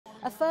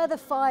A further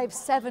 5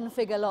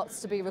 seven-figure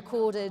lots to be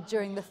recorded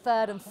during the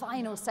third and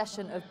final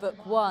session of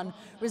Book 1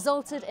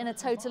 resulted in a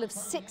total of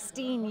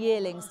 16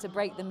 yearlings to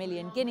break the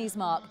million guineas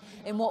mark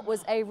in what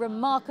was a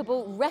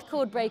remarkable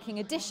record-breaking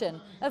edition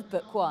of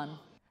Book 1.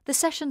 The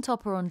session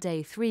topper on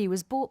day 3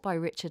 was bought by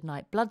Richard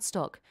Knight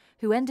Bloodstock,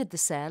 who ended the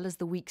sale as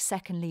the week's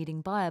second leading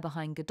buyer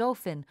behind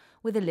Godolphin,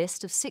 with a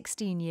list of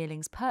 16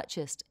 yearlings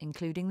purchased,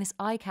 including this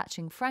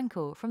eye-catching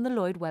FRANKEL from the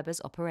Lloyd Webber's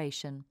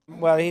operation.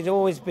 Well, he'd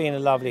always been a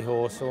lovely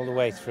horse all the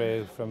way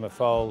through, from a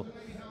foal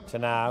to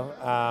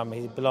now.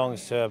 He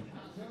belongs to a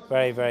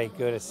very, very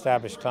good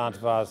established client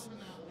of ours,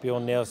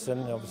 Bjorn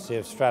Nielsen, obviously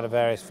of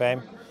Stradivarius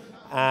fame.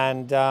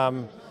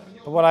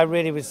 But what I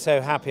really was so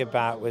happy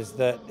about was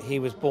that he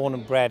was born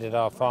and bred at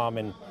our farm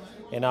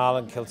in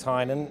Ireland,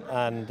 Kiltynan,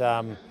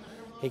 and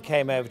he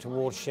came over to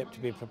Watership to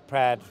be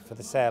prepared for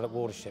the sale at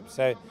Watership.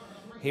 So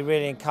he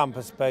really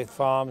encompassed both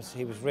farms.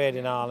 He was reared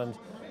in Ireland,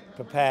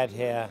 prepared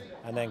here,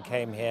 and then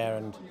came here,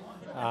 and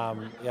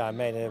yeah,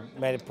 made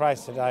a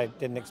price that I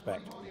didn't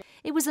expect.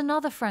 It was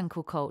another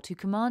FRANKEL colt who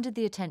commanded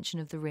the attention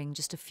of the ring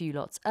just a few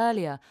lots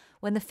earlier,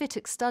 when the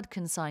Fittock stud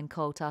consigned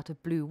colt out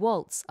of Blue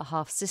Waltz, a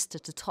half-sister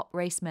to top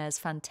race mares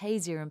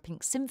Fantasia and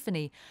Pink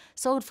Symphony,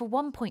 sold for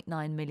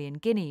 1.9 million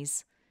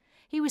guineas.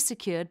 He was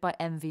secured by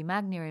MV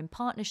Magnia in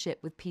partnership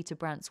with Peter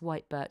Brandt's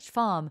White Birch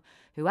Farm,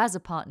 who as a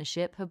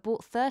partnership have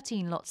bought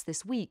 13 lots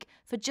this week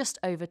for just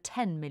over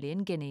 10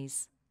 million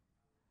guineas.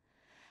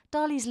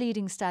 Darley's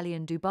leading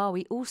stallion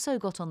Dubawi also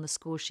got on the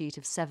score sheet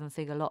of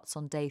seven-figure lots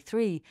on day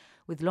 3,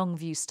 with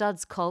Longview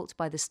Stud's colt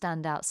by the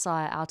standout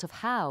sire out of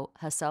Howe,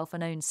 herself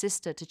an own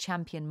sister to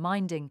Champion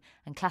Minding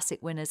and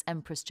classic winners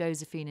Empress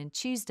Josephine and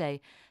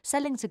Tuesday,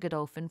 selling to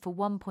Godolphin for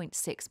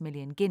 1.6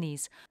 million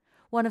guineas,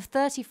 one of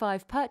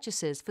 35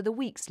 purchases for the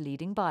week's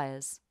leading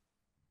buyers.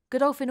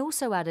 Godolphin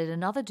also added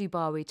another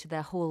Dubawi to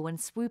their haul when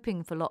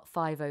swooping for lot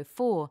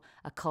 504,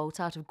 a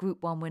colt out of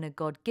Group 1 winner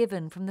God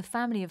Given from the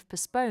family of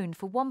Postponed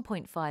for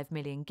 1.5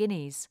 million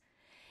guineas.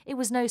 It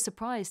was no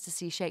surprise to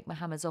see Sheikh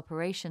Mohammed's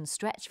operation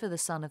stretch for the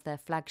son of their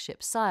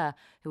flagship sire,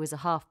 who is a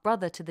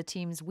half-brother to the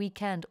team's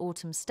weekend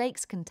autumn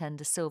stakes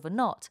contender Silver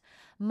Knot,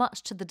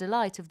 much to the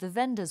delight of the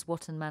vendors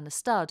Watton Manor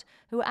Stud,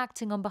 who were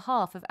acting on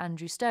behalf of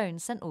Andrew Stone,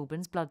 St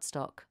Albans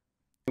Bloodstock.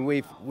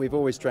 We've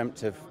always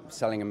dreamt of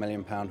selling £1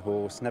 million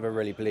horse, never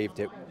really believed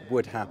it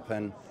would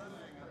happen.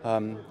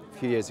 A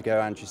few years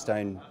ago, Andrew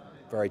Stone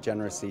very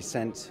generously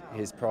sent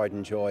his Pride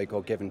and Joy,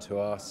 God Given, to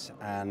us,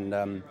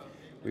 and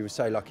we were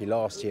so lucky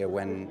last year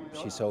when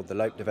she sold the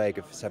Lope de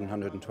Vega for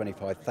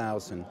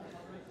 $725,000.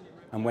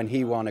 And when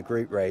he won a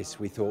group race,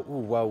 we thought, oh,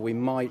 well, we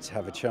might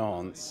have a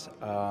chance.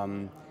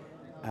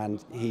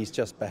 And he's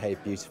just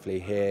behaved beautifully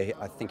here.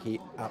 I think he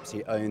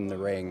absolutely owned the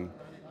ring.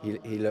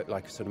 He looked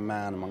like a sort of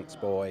man amongst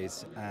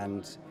boys,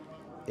 and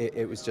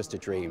it was just a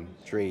dream.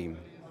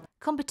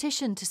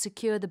 Competition to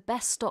secure the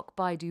best stock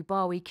by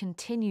Dubawi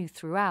continued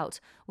throughout,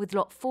 with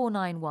lot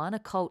 491, a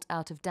colt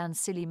out of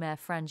Dancily mare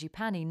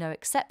Frangipani, no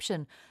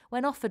exception,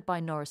 when offered by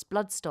Norris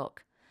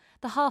Bloodstock.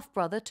 The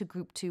half-brother to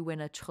Group 2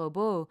 winner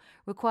Trobeau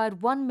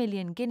required 1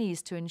 million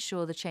guineas to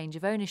ensure the change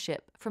of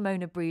ownership, from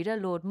owner-breeder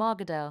Lord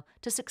Margadale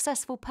to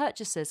successful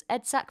purchasers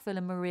Ed Sackville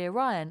and Maria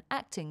Ryan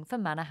acting for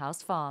Manor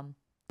House Farm.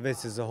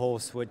 This is a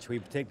horse which we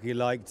particularly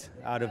liked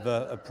out of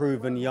a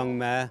proven young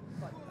mare.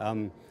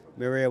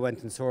 Maria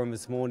went and saw him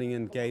this morning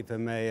and gave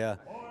him a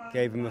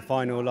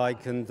final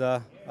like, and I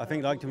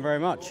think liked him very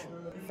much.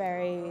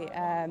 Very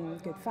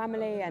good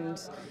family, and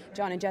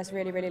John and Jess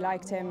really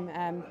liked him.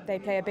 They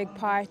play a big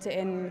part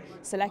in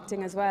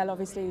selecting as well.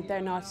 Obviously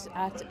they're not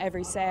at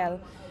every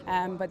sale,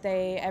 but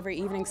they every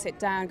evening sit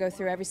down, go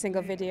through every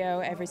single video,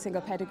 every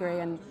single pedigree,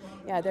 and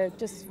yeah, they're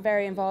just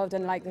very involved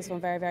and like this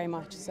one very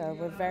much, so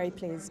we're very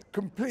pleased.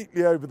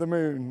 Completely over the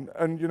moon,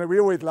 and you know, we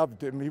always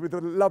loved him. He was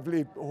a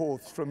lovely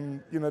horse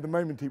from, you know, the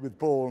moment he was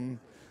born,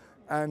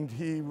 and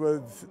he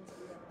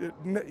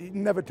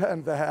never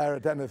turned the hair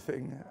at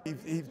anything.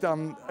 He's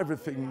done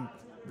everything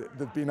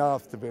that's been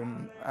asked of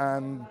him,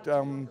 and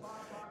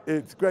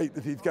it's great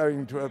that he's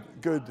going to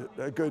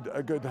a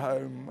good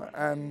home,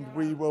 and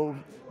we will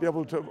be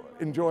able to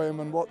enjoy him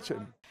and watch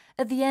him.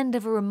 At the end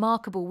of a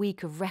remarkable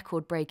week of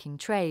record-breaking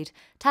trade,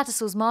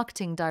 Tattersalls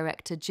marketing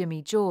director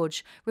Jimmy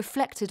George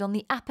reflected on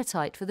the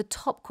appetite for the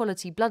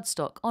top-quality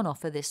bloodstock on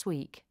offer this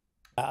week.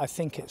 I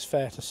think it's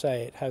fair to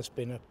say it has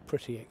been a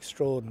pretty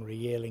extraordinary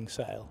yearling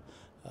sale.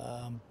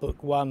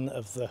 Book 1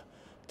 of the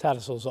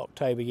Tattersalls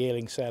October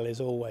Yearling Sale is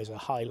always a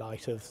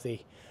highlight of the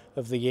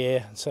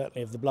year, and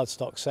certainly of the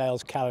bloodstock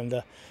sales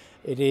calendar.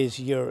 It is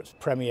Europe's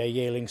premier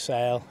yearling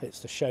sale. It's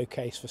the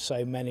showcase for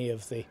so many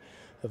of the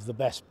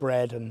best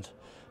bred and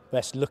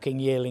best looking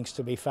yearlings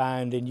to be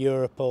found in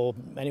Europe or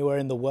anywhere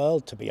in the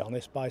world, to be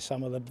honest, by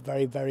some of the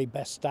very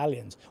best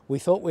stallions. We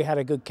thought we had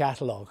a good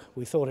catalogue.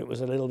 We thought it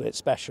was a little bit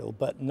special,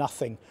 but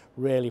nothing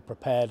really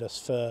prepared us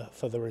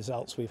for the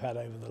results we've had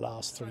over the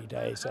last 3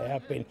 days. They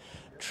have been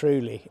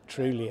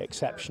truly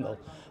exceptional.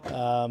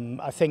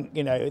 I think,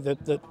 you know,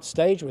 the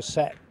stage was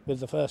set with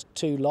the first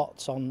 2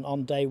 lots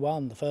on day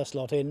one. The first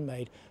lot in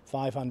made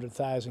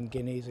 500,000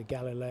 guineas, a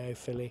Galileo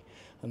filly,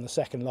 and the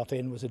second lot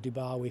in was a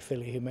Dubawi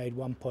filly who made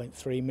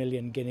 1.3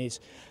 million guineas,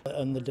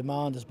 and the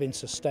demand has been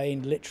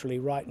sustained literally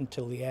right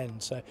until the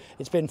end. So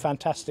it's been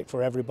fantastic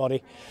for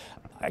everybody.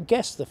 I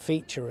guess the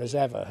feature as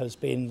ever has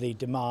been the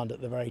demand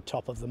at the very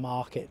top of the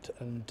market,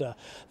 and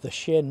the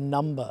sheer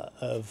number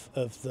of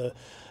the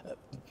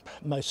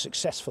most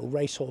successful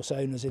racehorse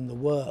owners in the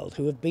world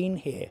who have been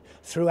here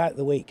throughout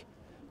the week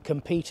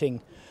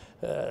competing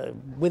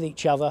with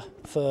each other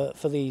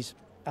for these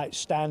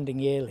outstanding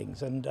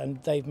yearlings, and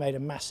they've made a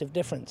massive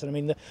difference. And I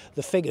mean,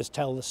 the figures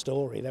tell the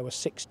story. There were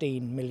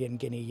 16 million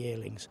guinea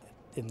yearlings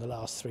in the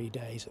last 3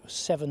 days. It was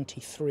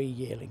 73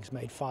 yearlings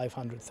made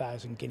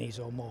 500,000 guineas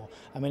or more.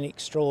 I mean,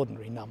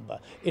 extraordinary number.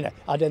 You know,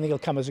 I don't think it'll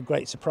come as a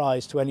great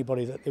surprise to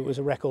anybody that it was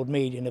a record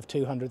median of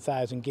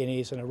 200,000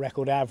 guineas and a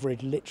record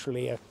average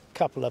literally a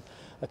couple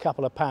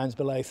of pounds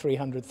below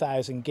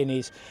 300,000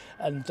 guineas.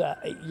 And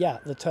yeah,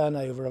 the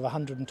turnover of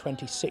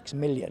 126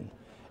 million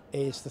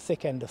is the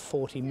thick end of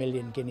 40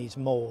 million guineas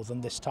more than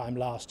this time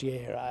last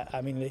year.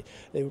 I mean,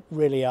 they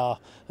really are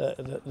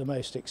the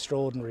most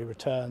extraordinary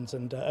returns,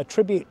 and a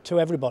tribute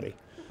to everybody.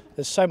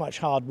 There's so much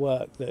hard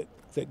work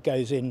that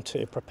goes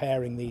into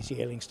preparing these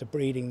yearlings, to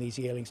breeding these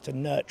yearlings, to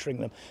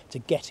nurturing them, to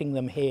getting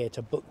them here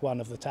to book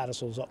one of the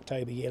Tattersalls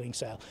October Yearling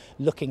Sale,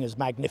 looking as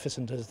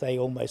magnificent as they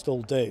almost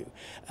all do.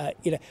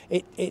 You know,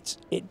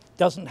 it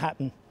doesn't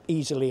happen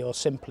easily or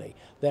simply.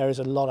 There is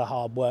a lot of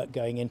hard work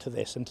going into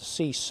this, and to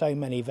see so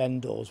many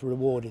vendors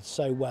rewarded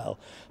so well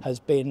has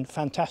been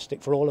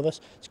fantastic for all of us.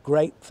 It's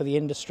great for the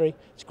industry.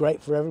 It's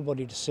great for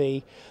everybody to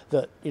see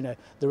that, you know,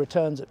 the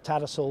returns at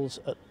Tattersalls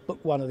at book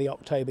one of the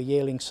October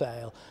Yearling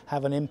Sale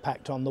have an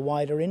impact on the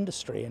wider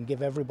industry and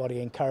give everybody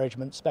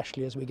encouragement,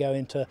 especially as we go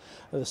into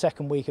the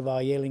second week of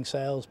our yearling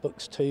sales,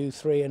 books 2,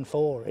 3 and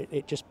 4.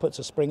 It just puts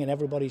a spring in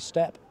everybody's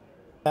step.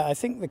 I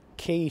think the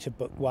key to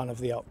book one of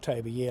the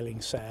October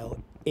Yearling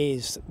Sale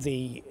is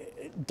the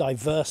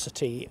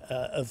diversity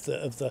of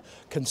the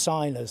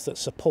consigners that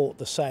support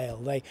the sale.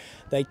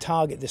 They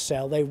target this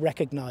sale, they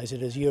recognise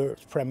it as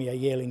Europe's premier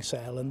yearling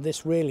sale, and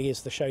this really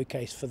is the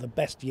showcase for the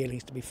best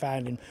yearlings to be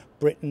found in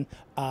Britain,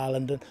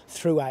 Ireland and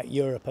throughout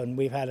Europe. And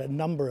we've had a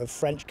number of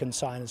French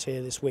consigners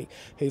here this week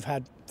who've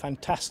had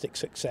fantastic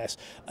success,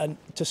 and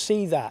to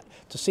see that,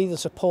 to see the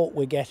support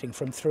we're getting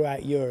from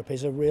throughout Europe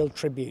is a real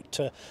tribute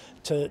to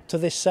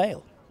this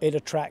sale. It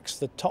attracts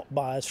the top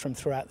buyers from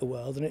throughout the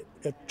world, and it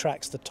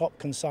attracts the top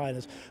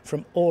consigners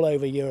from all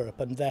over Europe,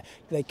 and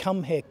they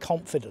come here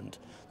confident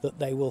that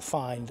they will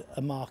find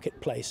a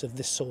marketplace of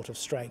this sort of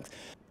strength.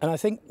 And I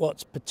think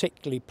what's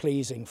particularly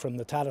pleasing from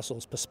the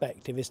Tattersalls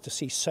perspective is to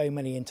see so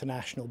many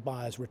international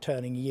buyers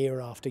returning year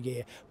after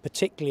year,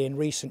 particularly in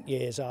recent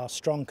years our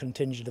strong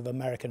contingent of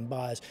American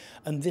buyers,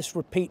 and this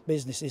repeat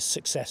business is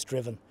success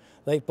driven.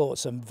 They've bought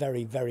some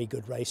very, very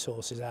good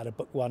racehorses out of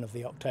book one of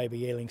the October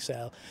Yearling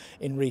Sale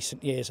in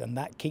recent years, and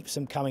that keeps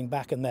them coming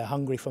back, and they're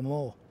hungry for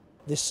more.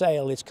 This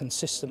sale is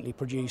consistently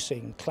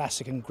producing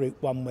Classic and Group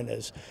 1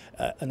 winners,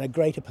 and a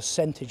greater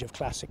percentage of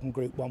Classic and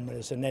Group 1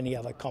 winners than any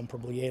other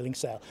comparable yearling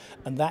sale.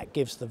 And that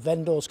gives the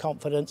vendors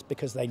confidence,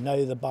 because they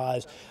know the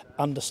buyers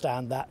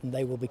understand that, and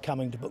they will be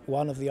coming to book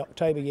one of the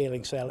October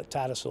Yearling Sale at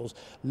Tattersalls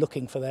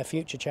looking for their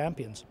future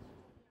champions.